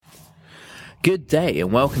Good day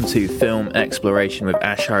and welcome to Film Exploration with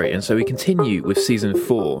Ash Harry. And so we continue with season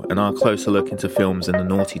 4 and our closer look into films in the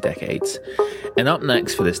naughty decades. And up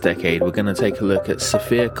next for this decade, we're going to take a look at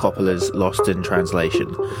Sofia Coppola's Lost in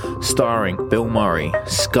Translation, starring Bill Murray,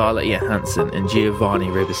 Scarlett Johansson and Giovanni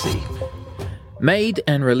Ribisi. Made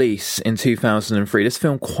and released in 2003, this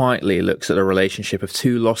film quietly looks at the relationship of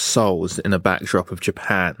two lost souls in a backdrop of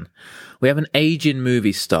Japan. We have an aging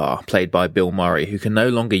movie star, played by Bill Murray, who can no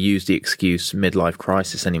longer use the excuse midlife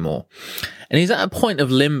crisis anymore. And he's at a point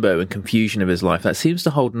of limbo and confusion of his life that seems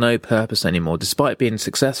to hold no purpose anymore, despite being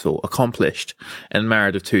successful, accomplished, and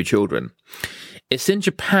married with 2 children. It's in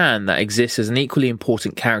Japan that exists as an equally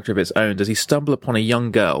important character of its own as he stumbles upon a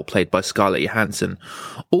young girl, played by Scarlett Johansson,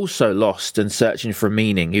 also lost and searching for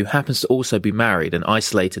meaning, who happens to also be married and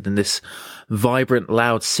isolated in this vibrant,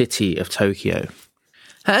 loud city of Tokyo.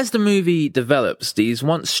 As the movie develops, these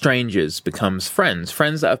once strangers becomes friends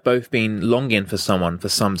that have both been longing for someone for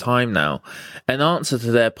some time now, an answer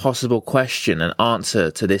to their possible question, an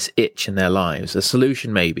answer to this itch in their lives, a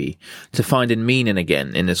solution maybe, to finding meaning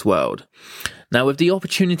again in this world. Now, with the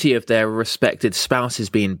opportunity of their respected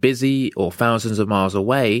spouses being busy or thousands of miles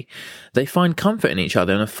away, they find comfort in each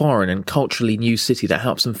other in a foreign and culturally new city that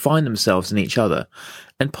helps them find themselves in each other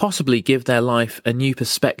and possibly give their life a new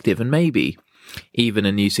perspective and maybe even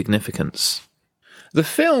a new significance. The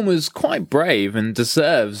film was quite brave and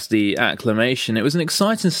deserves the acclamation. It was an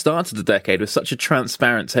exciting start to the decade with such a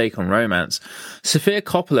transparent take on romance. Sofia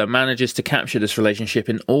Coppola manages to capture this relationship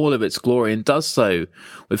in all of its glory and does so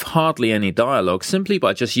with hardly any dialogue, simply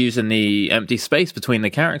by just using the empty space between the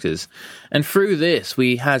characters. And through this,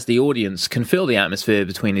 we as the audience can feel the atmosphere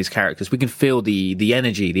between these characters. We can feel the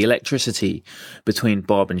energy, the electricity between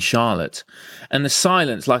Bob and Charlotte. And the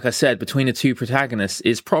silence, like I said, between the two protagonists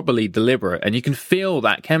is probably deliberate, and you can feel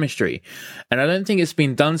that chemistry. And I don't think it's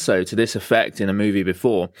been done so to this effect in a movie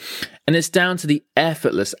before. And it's down to the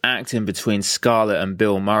effortless acting between Scarlett and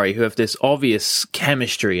Bill Murray, who have this obvious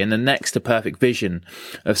chemistry and the next to perfect vision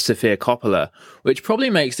of Sofia Coppola, which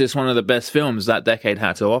probably makes this one of the best films that decade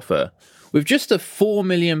had to offer. With just a £4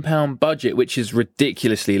 million budget, which is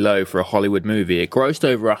ridiculously low for a Hollywood movie, it grossed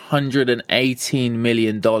over $118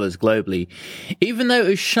 million globally, even though it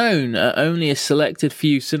was shown at only a selected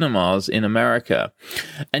few cinemas in America.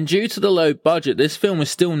 And due to the low budget, this film was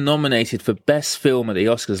still nominated for Best Film at the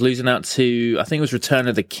Oscars, losing out to, I think it was Return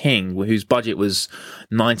of the King, whose budget was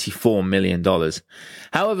 $94 million.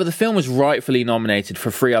 However, the film was rightfully nominated for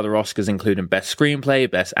 3 other Oscars, including Best Screenplay,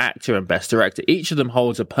 Best Actor, and Best Director. Each of them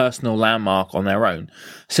holds a personal landmark on their own.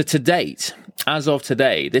 So to date, as of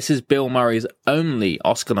today, this is Bill Murray's only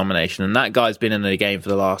Oscar nomination, and that guy's been in the game for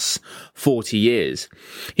the last 40 years.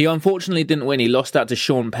 He unfortunately didn't win. He lost out to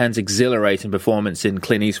Sean Penn's exhilarating performance in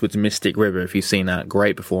Clint Eastwood's Mystic River, if you've seen that.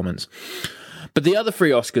 Great performance. But the other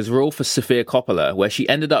 3 Oscars were all for Sofia Coppola, where she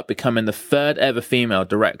ended up becoming the 3rd ever female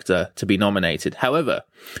director to be nominated. However,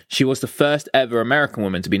 she was the first ever American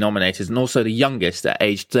woman to be nominated and also the youngest at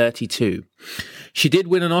age 32. She did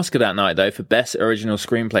win an Oscar that night, though, for Best Original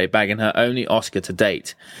Screenplay, bagging her only Oscar to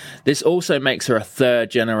date. This also makes her a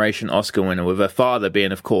 3rd-generation Oscar winner, with her father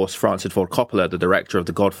being, of course, Francis Ford Coppola, the director of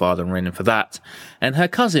The Godfather, and winning for that, and her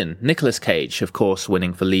cousin, Nicolas Cage, of course,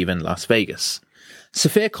 winning for Leaving Las Vegas.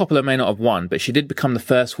 Sofia Coppola may not have won, but she did become the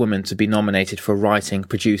first woman to be nominated for writing,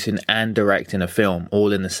 producing, and directing a film,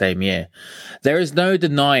 all in the same year. There is no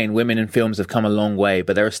denying women in films have come a long way,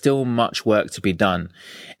 but there is still much work to be done.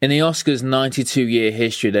 In the Oscars' 92-year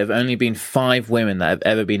history, there have only been 5 women that have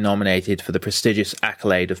ever been nominated for the prestigious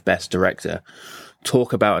accolade of Best Director.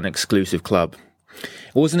 Talk about an exclusive club.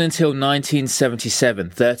 It wasn't until 1977,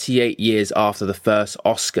 38 years after the first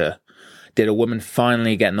Oscar, did a woman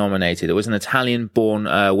finally get nominated. It was an Italian-born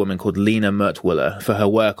woman called Lina Mertwiller for her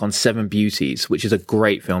work on Seven Beauties, which is a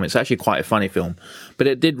great film. It's actually quite a funny film, but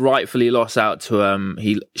it did rightfully lose out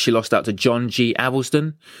to she lost out to John G.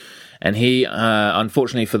 Avildsen, and he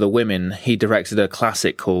unfortunately for the women, he directed a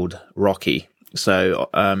classic called Rocky. So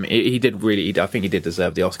he did really, I think he did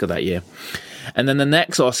deserve the Oscar that year. And then the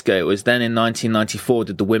next Oscar, it was then in 1994,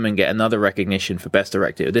 did the women get another recognition for Best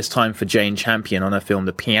Director, this time for Jane Campion on her film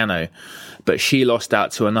The Piano. But she lost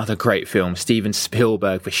out to another great film, Steven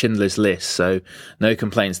Spielberg, for Schindler's List, so no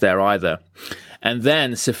complaints there either. And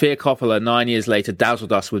then Sofia Coppola, 9 years later,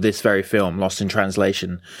 dazzled us with this very film, Lost in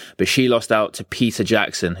Translation. But she lost out to Peter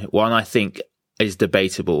Jackson, one I think is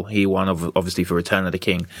debatable. He won, obviously, for Return of the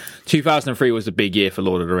King. 2003 was a big year for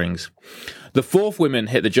Lord of the Rings. The fourth woman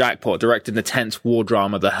hit the jackpot, directing the tense war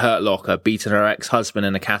drama The Hurt Locker, beating her ex-husband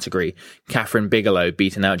in the category, Catherine Bigelow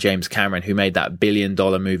beating out James Cameron, who made that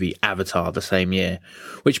billion-dollar movie Avatar the same year.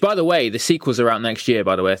 Which, by the way, the sequels are out next year,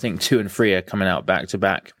 by the way. I think 2 and 3 are coming out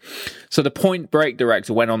back-to-back. So the Point Break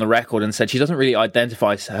director went on the record and said she doesn't really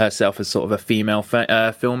identify herself as sort of a female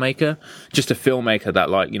filmmaker, just a filmmaker that,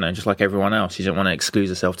 like, you know, just like everyone else. She didn't want to exclude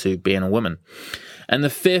herself to being a woman. And the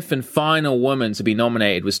fifth and final woman to be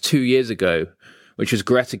nominated was 2 years ago, which was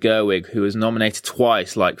Greta Gerwig, who was nominated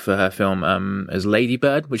twice, like for her film as Lady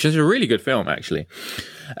Bird, which is a really good film, actually.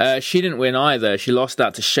 She didn't win either. She lost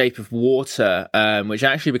out to Shape of Water, which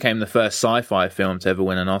actually became the first sci-fi film to ever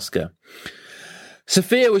win an Oscar.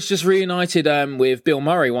 Sophia was just reunited with Bill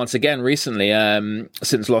Murray once again recently,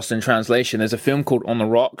 since Lost in Translation. There's a film called On the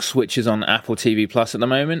Rocks, which is on Apple TV Plus at the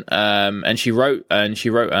moment. And she wrote On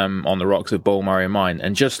the Rocks with Bill Murray in mind.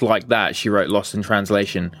 And just like that, she wrote Lost in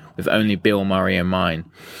Translation with only Bill Murray in mind.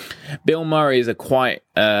 Bill Murray is a quite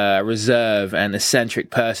reserved and eccentric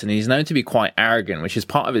person. He's known to be quite arrogant, which is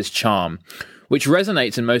part of his charm, which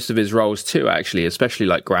resonates in most of his roles too, actually, especially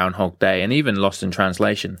like Groundhog Day and even Lost in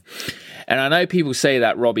Translation. And I know people say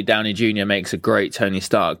that Robbie Downey Jr. makes a great Tony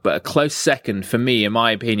Stark, but a close second for me, in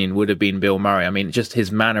my opinion, would have been Bill Murray. I mean, just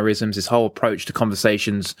his mannerisms, his whole approach to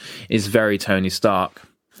conversations is very Tony Stark.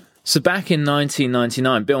 So back in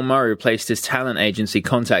 1999, Bill Murray replaced his talent agency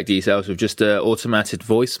contact details with just an automated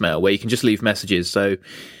voicemail where you can just leave messages.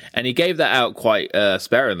 And he gave that out quite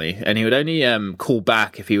sparingly, and he would only call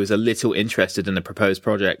back if he was a little interested in the proposed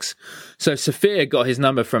projects. So Sophia got his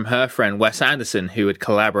number from her friend Wes Anderson, who had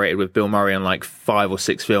collaborated with Bill Murray on like 5 or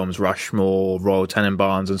 6 films, Rushmore, Royal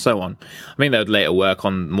Tenenbaums, and so on. I think they would later work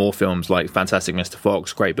on more films like Fantastic Mr.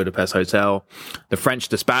 Fox, Great Budapest Hotel, The French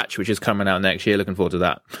Dispatch, which is coming out next year. Looking forward to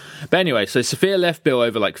that. But anyway, so Sophia left Bill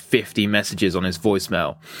over like 50 messages on his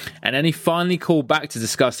voicemail, and then he finally called back to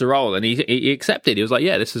discuss the role, and he accepted. He was like,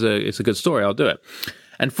 yeah, it's a good story, I'll do it.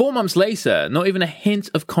 And 4 months later, not even a hint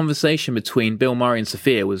of conversation between Bill Murray and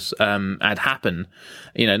Sophia had happened.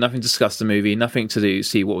 You know, nothing to discuss the movie, nothing to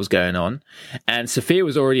see what was going on. And Sophia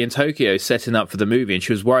was already in Tokyo setting up for the movie, and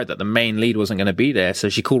she was worried that the main lead wasn't going to be there. So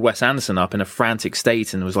she called Wes Anderson up in a frantic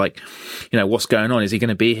state and was like, you know, what's going on? Is he going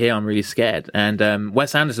to be here? I'm really scared. And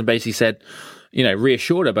Wes Anderson basically said, you know,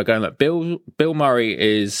 reassured her by going, look, Bill Murray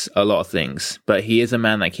is a lot of things, but he is a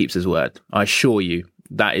man that keeps his word. I assure you,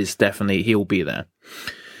 that is definitely, he'll be there.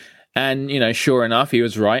 And, you know, sure enough, he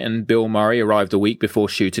was right. And Bill Murray arrived a week before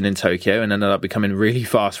shooting in Tokyo and ended up becoming really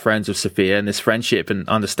fast friends with Sophia. And this friendship, and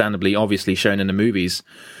understandably, obviously shown in the movies,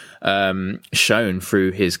 shown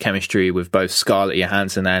through his chemistry with both Scarlett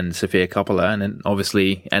Johansson and Sofia Coppola, and then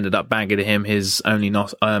obviously ended up bagging him his only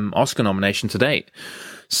Oscar nomination to date.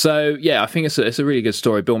 So yeah, I think it's a really good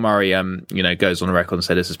story. Bill Murray, you know, goes on the record and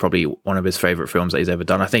said this is probably one of his favorite films that he's ever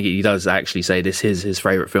done. I think he does actually say this is his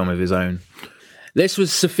favorite film of his own. This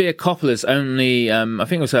was Sofia Coppola's only, I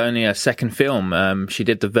think it was her only second film. She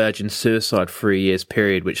did The Virgin Suicide 3 years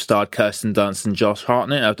period, which starred Kirsten Dunst and Josh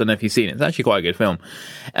Hartnett. I don't know if you've seen it. It's actually quite a good film.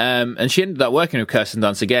 And she ended up working with Kirsten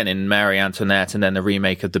Dunst again in Marie Antoinette, and then the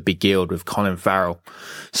remake of The Beguiled with Colin Farrell.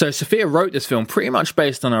 So Sophia wrote this film pretty much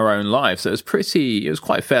based on her own life. So it was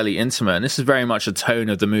quite fairly intimate. And this is very much the tone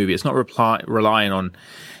of the movie. It's not relying on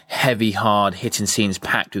heavy, hard hitting scenes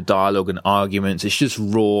packed with dialogue and arguments. It's just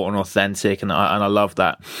raw and authentic, and I love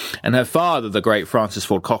that. And her father, the great Francis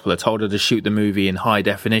Ford Coppola, told her to shoot the movie in high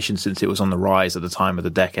definition since it was on the rise at the time of the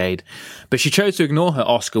decade. But she chose to ignore her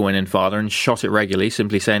Oscar-winning father and shot it regularly,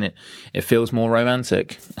 simply saying it feels more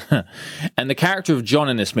romantic. And the character of John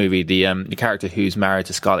in this movie, the character who's married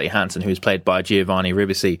to Scarlett Johansson, who's played by Giovanni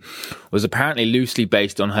Ribisi, was apparently loosely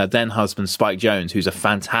based on her then husband Spike Jonze, who's a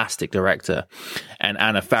fantastic director, and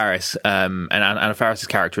Anna Faris. And Anna Faris's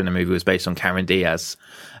character in the movie was based on Cameron Diaz.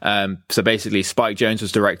 So basically, Spike Jonze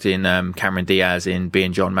was directing Cameron Diaz in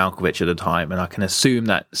Being John Malkovich at the time, and I can assume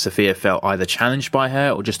that Sophia felt either challenged by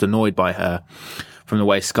her or just annoyed by her from the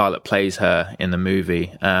way Scarlett plays her in the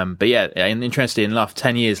movie. But yeah, and interesting enough,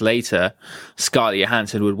 10 years later, Scarlett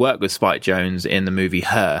Johansson would work with Spike Jonze in the movie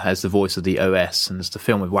Her as the voice of the OS, and it's the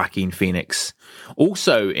film with Joaquin Phoenix,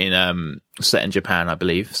 also in set in Japan, I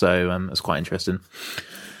believe. So it's quite interesting.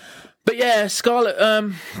 But yeah,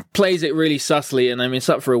 Scarlett plays it really subtly, and I mean, it's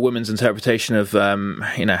up for a woman's interpretation of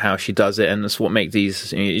you know, how she does it, and that's what makes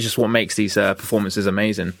these performances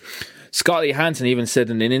amazing. Scarlett Johansson even said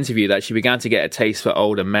in an interview that she began to get a taste for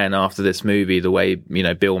older men after this movie, the way, you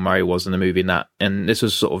know, Bill Murray was in the movie, and this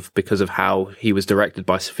was sort of because of how he was directed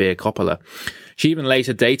by Sofia Coppola. She even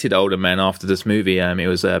later dated older men after this movie. It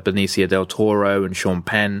was Benicio del Toro and Sean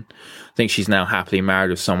Penn. I think she's now happily married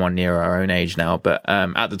with someone near her own age now. But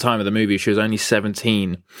at the time of the movie, she was only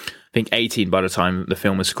 17. I think 18 by the time the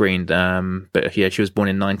film was screened. But yeah, she was born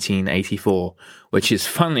in 1984, which is,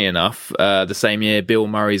 funnily enough, the same year Bill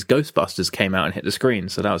Murray's Ghostbusters came out and hit the screen.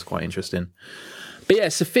 So that was quite interesting. But yeah,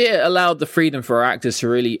 Sofia allowed the freedom for our actors to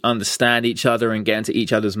really understand each other and get into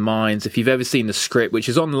each other's minds. If you've ever seen the script, which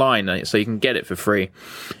is online, so you can get it for free,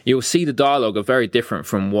 you'll see the dialogue are very different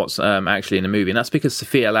from what's actually in the movie. And that's because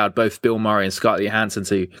Sofia allowed both Bill Murray and Scarlett Johansson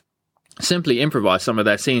to simply improvise some of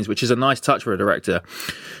their scenes, which is a nice touch for a director.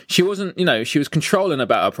 She wasn't, she was controlling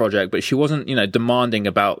about her project, but she wasn't, demanding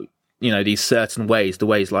about these certain ways, the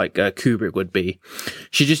ways like Kubrick would be.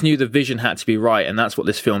 She just knew the vision had to be right, and that's what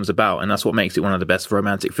this film's about, and that's what makes it one of the best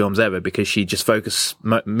romantic films ever, because she just focused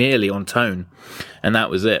merely on tone, and that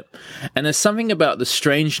was it. And there's something about the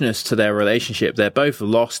strangeness to their relationship. They're both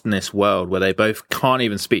lost in this world where they both can't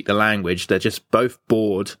even speak the language. They're just both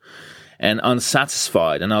bored and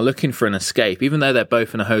unsatisfied and are looking for an escape, even though they're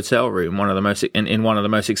both in a hotel room, in one of the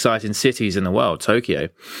most exciting cities in the world, Tokyo.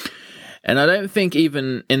 And I don't think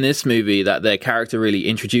even in this movie that their character really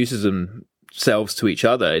introduces themselves to each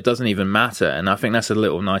other. It doesn't even matter. And I think that's a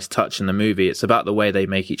little nice touch in the movie. It's about the way they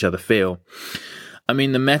make each other feel. I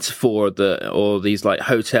mean, the metaphor or these like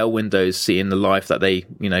hotel windows seeing the life that they,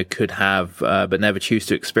 could have, but never choose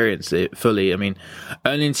to experience it fully. I mean,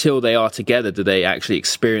 only until they are together do they actually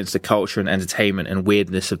experience the culture and entertainment and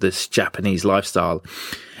weirdness of this Japanese lifestyle.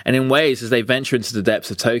 And in ways, as they venture into the depths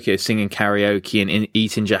of Tokyo, singing karaoke and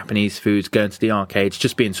eating Japanese foods, going to the arcades,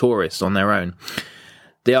 just being tourists on their own,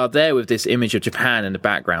 they are there with this image of Japan in the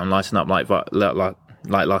background, lighting up like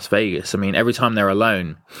Las Vegas. I mean, every time they're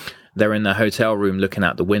alone, they're in the hotel room looking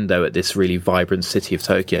out the window at this really vibrant city of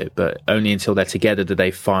Tokyo. But only until they're together do they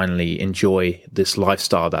finally enjoy this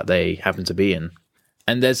lifestyle that they happen to be in.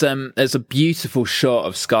 And there's a beautiful shot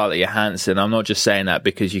of Scarlett Johansson. I'm not just saying that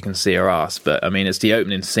because you can see her ass, but I mean, it's the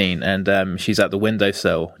opening scene, and she's at the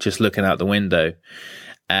windowsill, just looking out the window.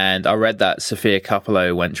 And I read that Sofia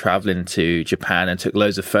Coppola went traveling to Japan and took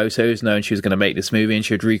loads of photos, knowing she was going to make this movie, and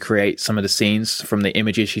she would recreate some of the scenes from the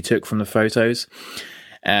images she took from the photos.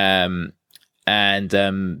 The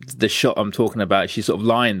shot I'm talking about, she's sort of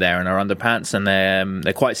lying there in her underpants, and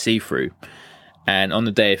they're quite see-through. And on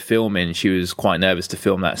the day of filming, she was quite nervous to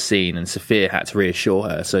film that scene, and Sofia had to reassure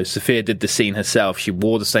her. So Sofia did the scene herself. She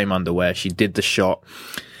wore the same underwear. She did the shot.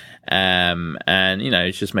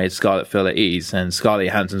 It just made Scarlett feel at ease. And Scarlett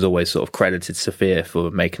Johansson's always sort of credited Sofia for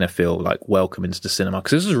making her feel like welcome into the cinema.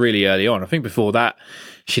 Because this was really early on. I think before that,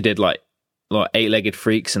 she did like Eight-Legged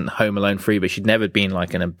Freaks and Home Alone 3, but she'd never been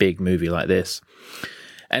like in a big movie like this.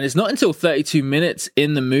 And it's not until 32 minutes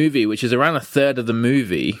in the movie, which is around a third of the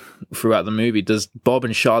movie, throughout the movie, does Bob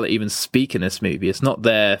and Charlotte even speak in this movie. It's not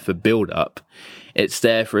there for build-up. It's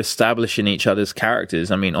there for establishing each other's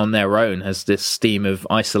characters. I mean, on their own, has this theme of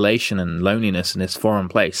isolation and loneliness in this foreign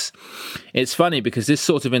place. It's funny because this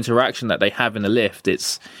sort of interaction that they have in the lift,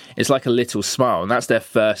 it's like a little smile, and that's their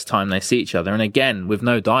first time they see each other. And again, with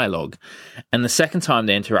no dialogue. And the second time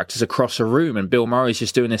they interact is across a room, and Bill Murray's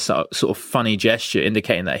just doing this sort of funny gesture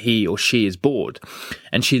indicating that he or she is bored.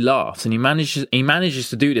 And she laughs, and he manages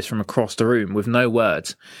to do this from across the room with no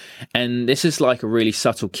words. And this is like a really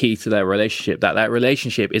subtle key to their relationship, that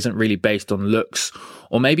relationship isn't really based on looks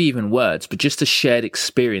or maybe even words, but just a shared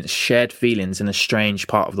experience, shared feelings in a strange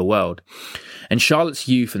part of the world. And Charlotte's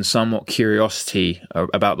youth and somewhat curiosity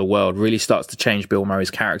about the world really starts to change Bill Murray's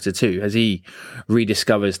character too, as he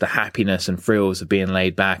rediscovers the happiness and thrills of being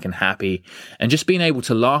laid back and happy, and just being able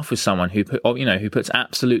to laugh with someone who puts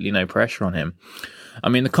absolutely no pressure on him. I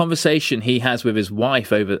mean, the conversation he has with his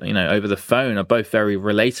wife over the phone are both very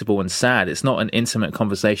relatable and sad. It's not an intimate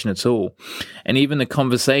conversation at all. And even the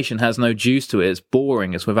conversation has no juice to it. It's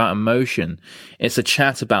boring. It's without emotion. It's a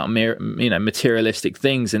chat about materialistic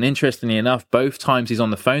things. And interestingly enough, both times he's on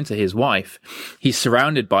the phone to his wife, he's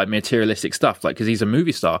surrounded by materialistic stuff, because he's a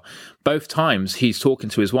movie star. Both times he's talking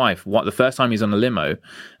to his wife. The first time he's on a limo,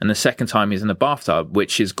 and the second time he's in a bathtub,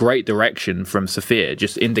 which is great direction from Sofia,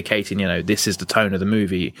 just indicating, this is the tone of the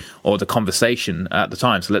movie or the conversation at the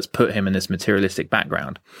time. So let's put him in this materialistic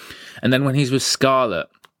background. And then when he's with Scarlett,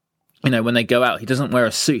 when they go out, he doesn't wear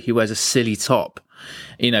a suit. He wears a silly top.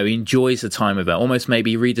 He enjoys the time of it, almost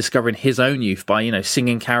maybe rediscovering his own youth by,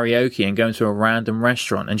 singing karaoke and going to a random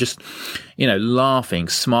restaurant and just, laughing,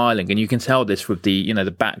 smiling, and you can tell this with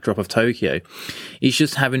the backdrop of Tokyo. He's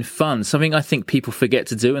just having fun, something I think people forget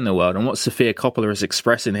to do in the world. And what Sofia Coppola is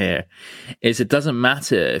expressing here is it doesn't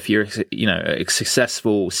matter if you're, a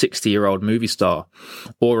successful 60-year-old movie star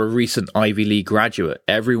or a recent Ivy League graduate.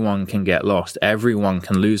 Everyone can get lost. Everyone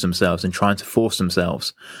can lose themselves in trying to force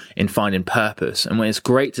themselves in finding purpose. And when it's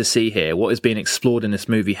great to see here, what is being explored in this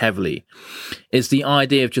movie heavily is the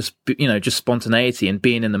idea of just spontaneity and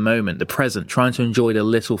being in the moment, the present, trying to enjoy the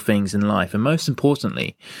little things in life. And most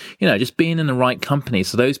importantly, just being in the right company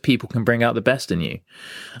so those people can bring out the best in you.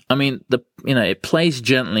 I mean, it plays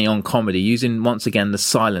gently on comedy, using once again the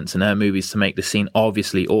silence in her movies to make the scene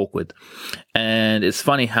obviously awkward. And it's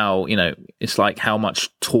funny how, it's like how much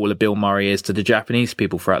taller Bill Murray is to the Japanese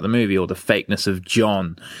people throughout the movie, or the fakeness of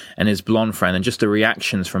John and his blonde friend, and just the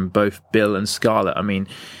reactions from both Bill and Scarlett. I mean,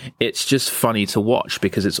 it's just funny to watch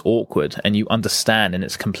because it's awkward and you understand and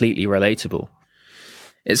it's completely relatable.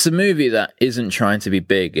 It's a movie that isn't trying to be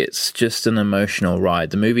big. It's just an emotional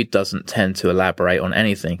ride. The movie doesn't tend to elaborate on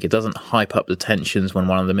anything. It doesn't hype up the tensions when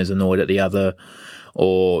one of them is annoyed at the other,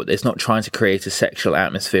 or it's not trying to create a sexual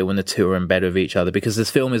atmosphere when the two are in bed with each other, because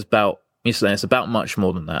this film is about, it's about much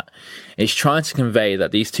more than that. It's trying to convey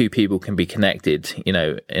that these two people can be connected,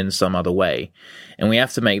 in some other way. And we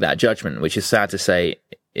have to make that judgment, which is sad to say.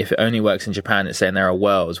 If it only works in Japan, it's saying there are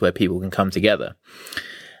worlds where people can come together.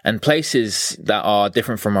 And places that are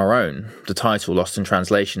different from our own. The title, Lost in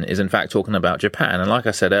Translation, is in fact talking about Japan. And like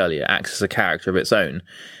I said earlier, acts as a character of its own.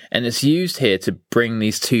 And it's used here to bring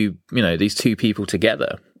these two people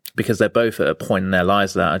together, because they're both at a point in their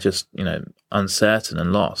lives that are just, uncertain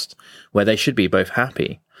and lost, where they should be both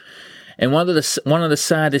happy. And one of the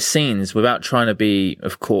saddest scenes, without trying to be,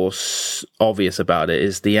 of course, obvious about it,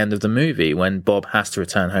 is the end of the movie when Bob has to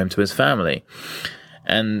return home to his family.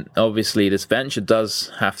 And obviously this venture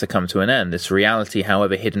does have to come to an end. This reality,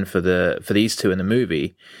 however hidden for these two in the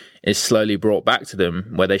movie, is slowly brought back to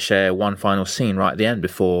them, where they share one final scene right at the end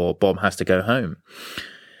before Bob has to go home.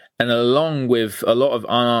 And along with a lot of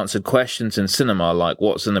unanswered questions in cinema, like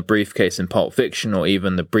what's in the briefcase in Pulp Fiction, or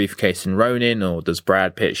even the briefcase in Ronin, or does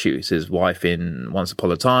Brad Pitt shoot his wife in Once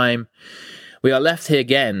Upon a Time, we are left here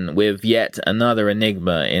again with yet another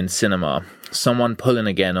enigma in cinema, someone pulling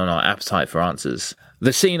again on our appetite for answers.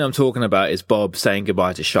 The scene I'm talking about is Bob saying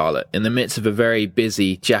goodbye to Charlotte. In the midst of a very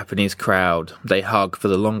busy Japanese crowd, they hug for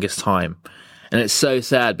the longest time. And it's so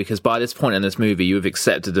sad, because by this point in this movie, you have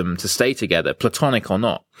accepted them to stay together, platonic or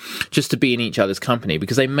not, just to be in each other's company,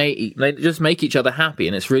 because they just make each other happy,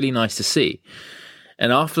 and it's really nice to see.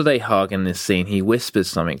 And after they hug in this scene, he whispers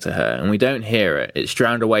something to her, and we don't hear it. It's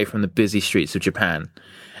drowned away from the busy streets of Japan.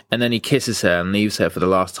 And then he kisses her and leaves her for the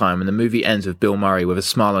last time, and the movie ends with Bill Murray with a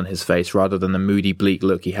smile on his face rather than the moody, bleak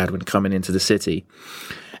look he had when coming into the city.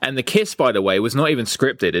 And the kiss, by the way, was not even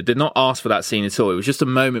scripted. It did not ask for that scene at all. It was just a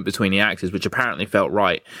moment between the actors, which apparently felt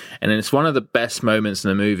right. And it's one of the best moments in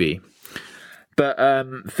the movie. But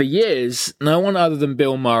for years, no one other than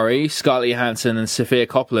Bill Murray, Scarlett Johansson, and Sofia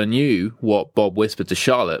Coppola knew what Bob whispered to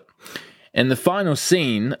Charlotte. In the final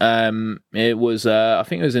scene, it was, I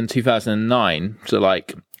think it was in 2009, so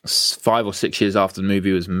like 5 or 6 years after the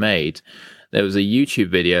movie was made, there was a YouTube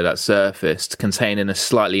video that surfaced containing a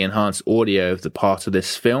slightly enhanced audio of the part of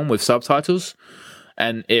this film with subtitles,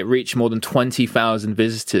 and it reached more than 20,000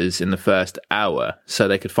 visitors in the first hour, so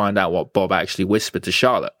they could find out what Bob actually whispered to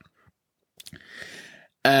Charlotte.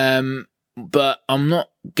 But I'm not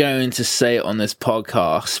going to say it on this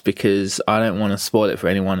podcast because I don't want to spoil it for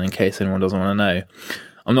anyone in case anyone doesn't want to know.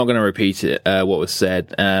 I'm not going to repeat it, what was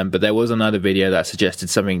said, but there was another video that suggested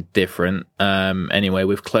something different. Anyway,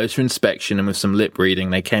 with closer inspection and with some lip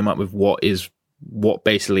reading, they came up with what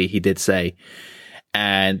basically he did say.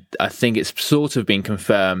 And I think it's sort of been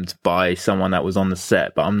confirmed by someone that was on the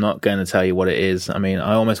set, but I'm not going to tell you what it is. I mean,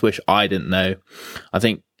 I almost wish I didn't know. I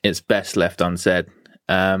think it's best left unsaid.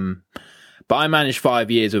 But I managed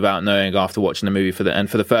 5 years without knowing after watching the movie for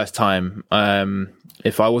the first time.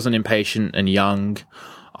 If I wasn't impatient and young,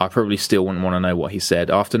 I probably still wouldn't want to know what he said.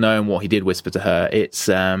 After knowing what he did whisper to her, it's,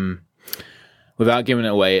 without giving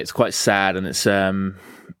it away, it's quite sad, and it's,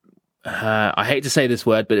 I hate to say this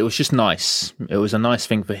word, but it was just nice. It was a nice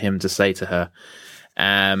thing for him to say to her.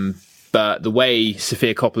 But the way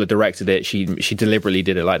Sofia Coppola directed it, she deliberately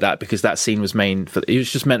did it like that, because that scene was it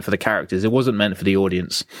was just meant for the characters. It wasn't meant for the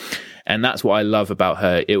audience. And that's what I love about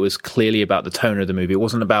her. It was clearly about the tone of the movie. It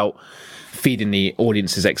wasn't about feeding the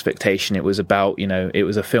audience's expectation. It was about, it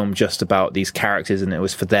was a film just about these characters, and it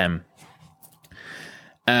was for them.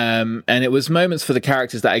 And it was moments for the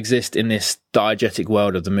characters that exist in this diegetic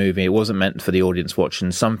world of the movie. It wasn't meant for the audience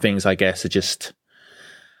watching. Some things, I guess, are just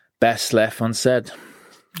best left unsaid.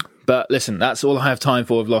 But listen, that's all I have time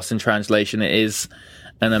for with Lost in Translation. It is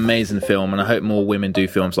an amazing film, and I hope more women do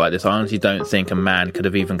films like this. I honestly don't think a man could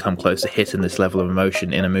have even come close to hitting this level of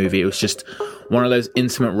emotion in a movie. It was just one of those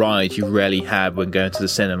intimate rides you rarely have when going to the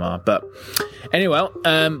cinema. But anyway,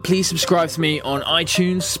 please subscribe to me on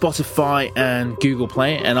iTunes, Spotify, and Google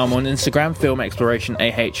Play. And I'm on Instagram, Film Exploration,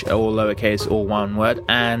 AH, all lowercase, all one word.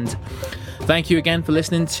 And thank you again for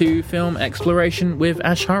listening to Film Exploration with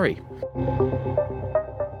Ash Hari.